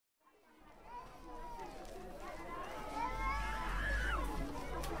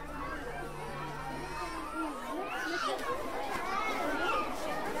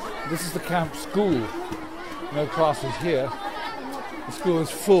This is the camp school. No classes here. The school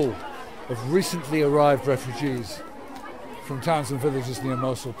is full of recently arrived refugees from towns and villages near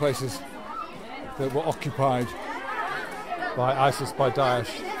Mosul, places that were occupied by ISIS, by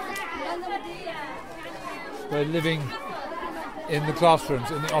Daesh. They're living in the classrooms,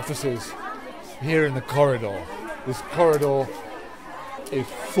 in the offices, here in the corridor. This corridor is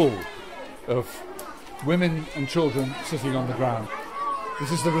full of women and children sitting on the ground.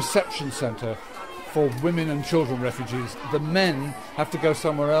 This is the reception centre for women and children refugees. The men have to go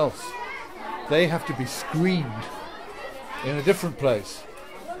somewhere else. They have to be screened in a different place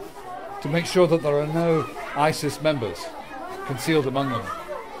to make sure that there are no ISIS members concealed among them.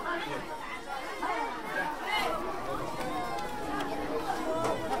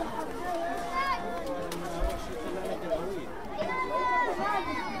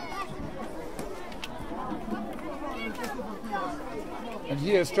 And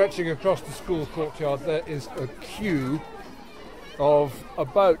here, stretching across the school courtyard, there is a queue of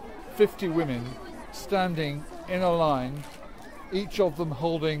about 50 women standing in a line, each of them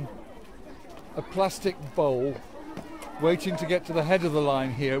holding a plastic bowl, waiting to get to the head of the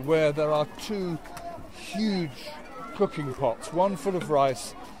line here, where there are two huge cooking pots, one full of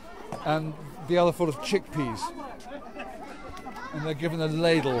rice and the other full of chickpeas. And they're given a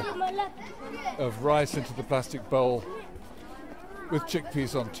ladle of rice into the plastic bowl with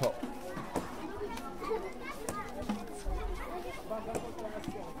chickpeas on top.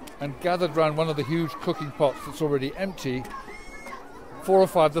 And gathered round one of the huge cooking pots that's already empty, 4 or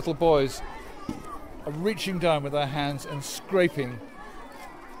 5 little boys are reaching down with their hands and scraping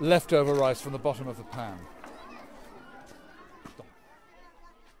leftover rice from the bottom of the pan.